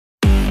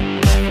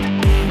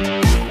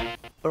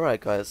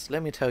Alright guys,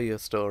 let me tell you a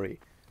story.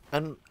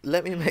 And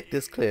let me make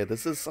this clear,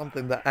 this is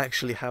something that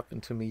actually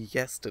happened to me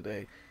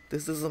yesterday.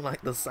 This isn't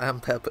like the Sam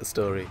Pepper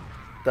story.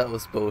 That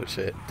was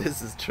bullshit.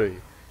 This is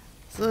true.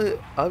 So,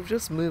 I've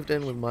just moved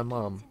in with my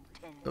mum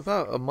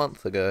about a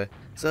month ago,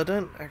 so I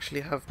don't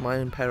actually have my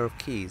own pair of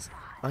keys.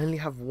 I only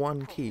have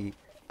one key,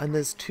 and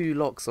there's two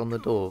locks on the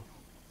door,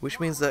 which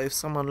means that if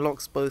someone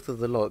locks both of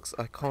the locks,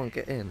 I can't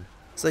get in.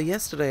 So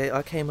yesterday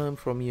I came home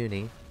from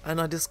uni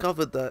and I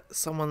discovered that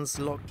someone's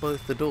locked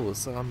both the doors,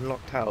 so I'm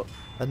locked out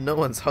and no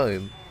one's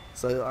home.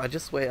 So I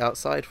just wait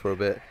outside for a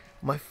bit.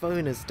 My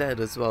phone is dead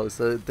as well,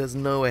 so there's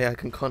no way I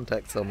can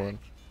contact someone.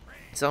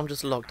 So I'm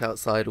just locked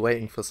outside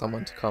waiting for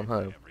someone to come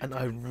home. And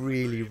I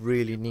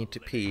really need to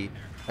pee,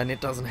 and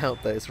it doesn't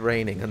help that it's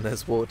raining and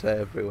there's water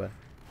everywhere.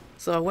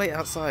 So I wait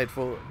outside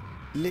for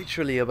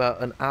literally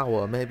about an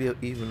hour, maybe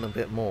even a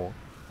bit more.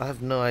 I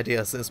have no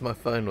idea since my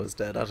phone was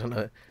dead. I don't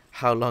know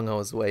how long I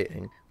was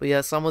waiting. But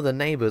yeah, some of the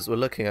neighbours were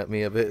looking at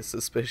me a bit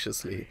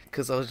suspiciously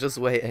because I was just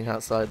waiting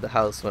outside the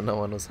house when no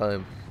one was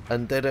home.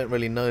 And they don't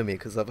really know me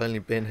because I've only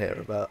been here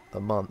about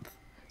a month.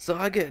 So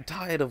I get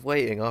tired of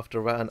waiting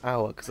after about an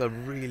hour because I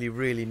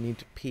really need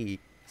to pee.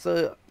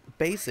 So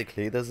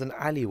basically there's an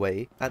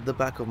alleyway at the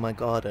back of my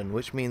garden,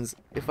 which means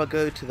if I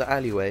go to the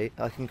alleyway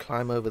I can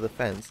climb over the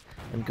fence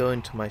and go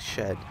into my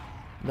shed.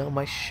 Now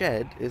my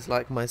shed is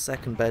like my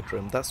second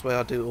bedroom. That's where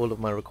I do all of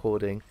my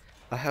recording.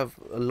 I have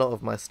a lot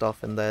of my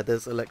stuff in there.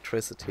 There's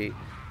electricity,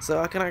 so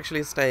I can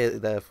actually stay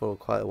there for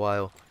quite a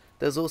while.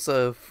 There's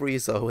also a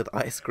freezer with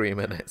ice cream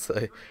in it,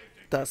 so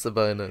that's a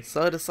bonus.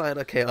 So I decide,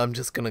 okay, I'm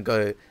just gonna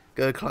go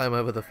climb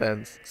over the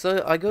fence.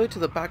 So I go to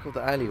the back of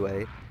the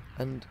alleyway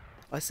and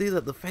I see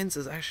that the fence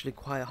is actually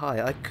quite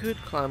high. I could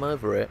climb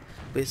over it,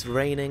 but it's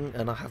raining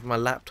and I have my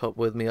laptop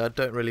with me. I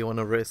don't really want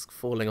to risk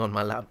falling on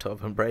my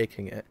laptop and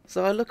breaking it.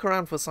 So I look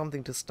around for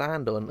something to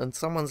stand on and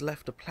someone's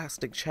left a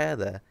plastic chair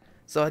there.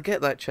 So I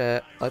get that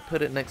chair, I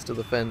put it next to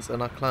the fence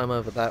and I climb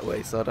over that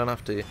way so I don't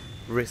have to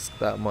risk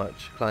that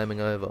much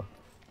climbing over.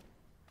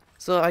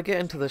 So I get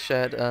into the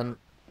shed and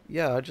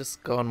yeah, I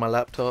just go on my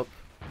laptop,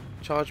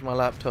 charge my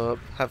laptop,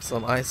 have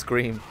some ice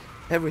cream,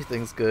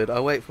 everything's good. I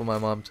wait for my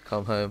mum to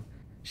come home.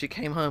 She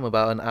came home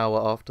about an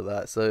hour after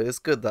that, so it's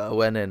good that I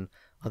went in,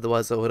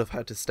 otherwise I would have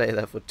had to stay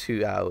there for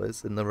 2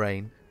 hours in the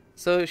rain.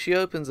 So she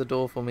opens the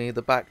door for me,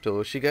 the back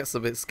door. She gets a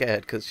bit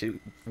scared because she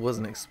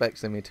wasn't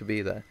expecting me to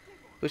be there.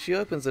 But she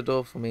opens the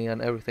door for me and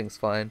everything's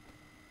fine.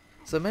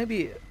 So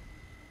maybe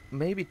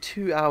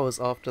 2 hours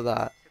after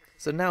that,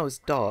 so now it's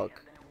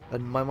dark,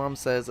 and my mum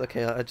says,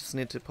 okay, I just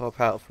need to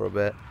pop out for a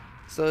bit.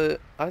 So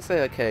I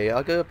say okay,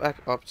 I go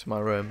back up to my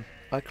room,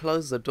 I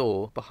close the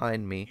door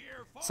behind me.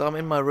 So I'm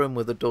in my room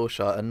with the door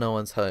shut and no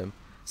one's home.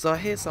 So I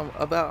hear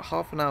about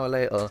half an hour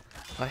later,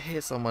 I hear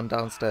someone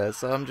downstairs,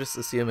 so I'm just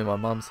assuming my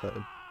mum's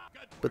home.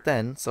 But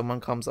then someone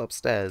comes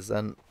upstairs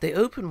and they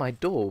open my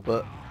door,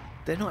 but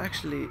they're not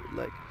actually,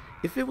 like,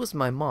 if it was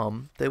my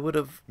mum, they would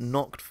have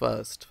knocked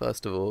first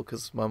of all,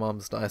 because my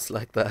mum's nice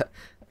like that.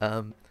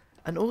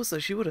 And also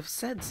she would have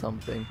said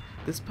something.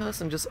 This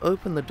person just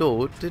opened the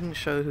door, didn't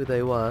show who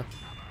they were,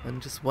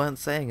 and just weren't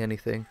saying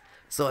anything.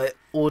 So I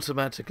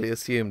automatically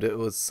assumed it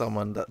was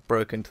someone that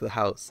broke into the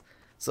house.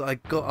 So I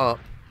got up,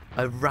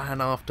 I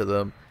ran after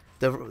them.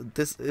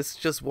 It's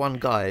just one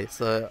guy,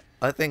 so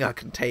I think I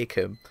can take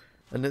him.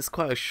 And it's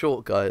quite a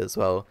short guy as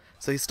well.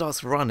 So he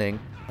starts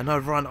running, and I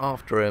run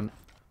after him.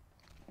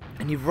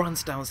 And he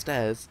runs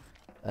downstairs,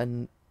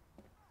 and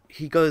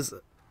he goes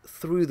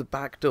through the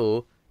back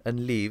door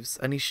and leaves,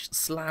 and he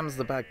slams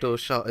the back door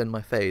shut in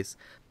my face.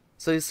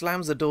 So he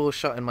slams the door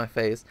shut in my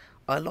face.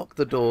 I lock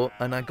the door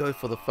and I go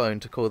for the phone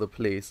to call the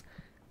police.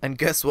 And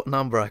guess what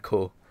number I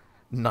call?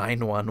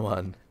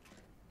 911.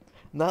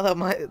 Now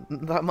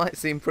that might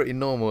seem pretty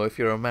normal if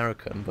you're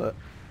American, but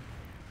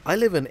I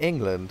live in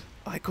England.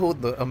 I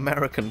called the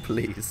American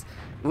police,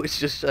 which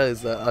just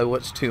shows that I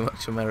watch too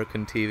much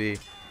American TV.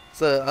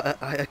 So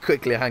I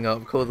quickly hang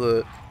up, call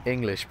the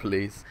English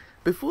police.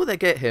 Before they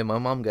get here, my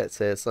mum gets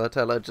here, so I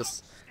tell her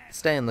just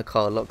stay in the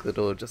car, lock the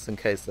door just in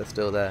case they're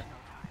still there.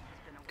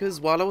 Because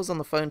while I was on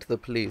the phone to the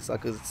police, I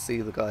could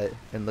see the guy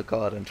in the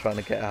garden trying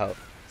to get out.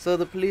 So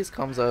the police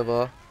comes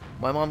over,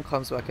 my mum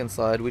comes back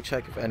inside, we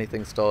check if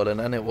anything's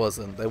stolen, and it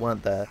wasn't. They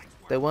weren't there.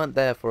 They weren't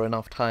there for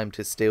enough time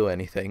to steal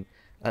anything,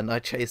 and I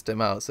chased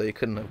him out so he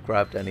couldn't have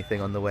grabbed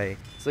anything on the way.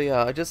 So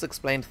yeah, I just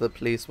explained to the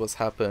police what's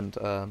happened.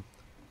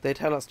 They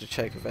tell us to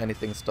check if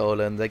anything's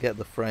stolen, they get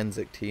the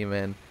forensic team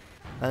in,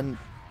 and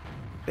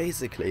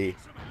basically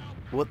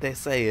what they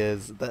say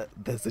is that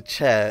there's a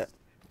chair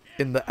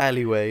in the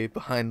alleyway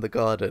behind the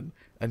garden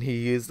and he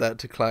used that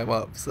to climb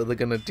up, so they're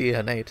gonna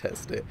DNA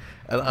test it.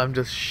 And I'm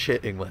just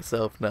shitting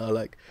myself now,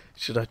 like,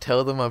 should I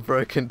tell them I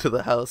broke into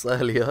the house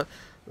earlier?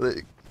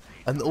 Like,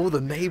 and all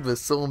the neighbours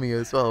saw me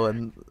as well,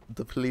 and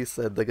the police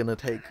said they're gonna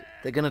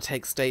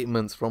take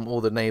statements from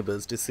all the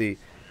neighbours to see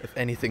if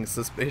anything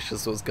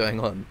suspicious was going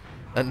on.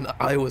 And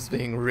I was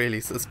being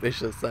really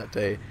suspicious that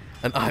day,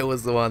 and I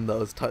was the one that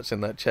was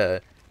touching that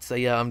chair. So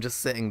yeah, I'm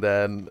just sitting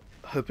there and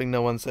hoping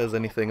no one says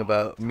anything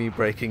about me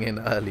breaking in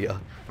earlier.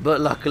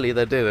 But luckily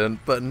they didn't.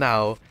 But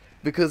now,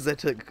 because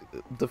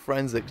the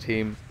forensic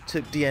team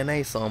took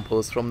DNA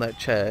samples from that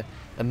chair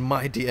and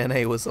my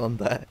DNA was on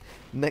there,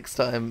 next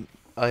time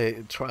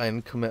I try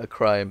and commit a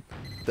crime,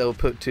 they'll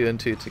put 2 and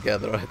 2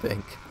 together, I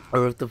think.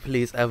 Or if the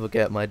police ever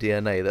get my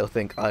DNA, they'll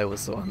think I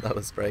was the one that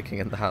was breaking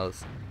in the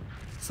house.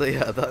 So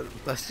yeah,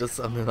 that's just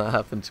something that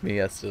happened to me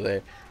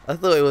yesterday. I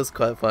thought it was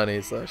quite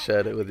funny, so I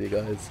shared it with you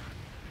guys.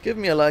 Give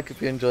me a like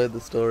if you enjoyed the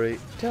story.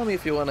 Tell me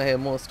if you want to hear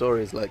more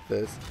stories like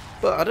this.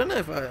 But I don't know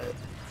if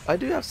I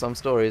do have some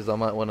stories I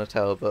might want to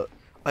tell, but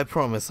I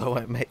promise I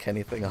won't make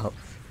anything up.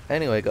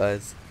 Anyway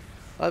guys,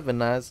 I've been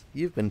Naz,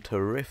 you've been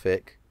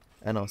terrific,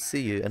 and I'll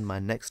see you in my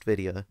next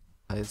video.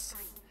 Guys,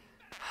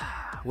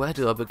 where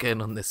do I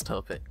begin on this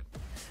topic?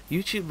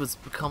 YouTube has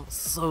become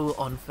so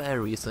unfair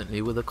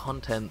recently with the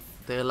content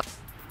they're like.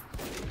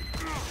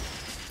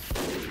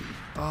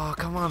 Oh,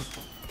 come on.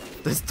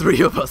 There's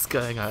 3 of us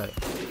going at it.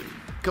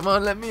 Come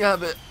on, let me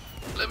have it.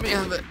 Let me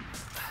have it.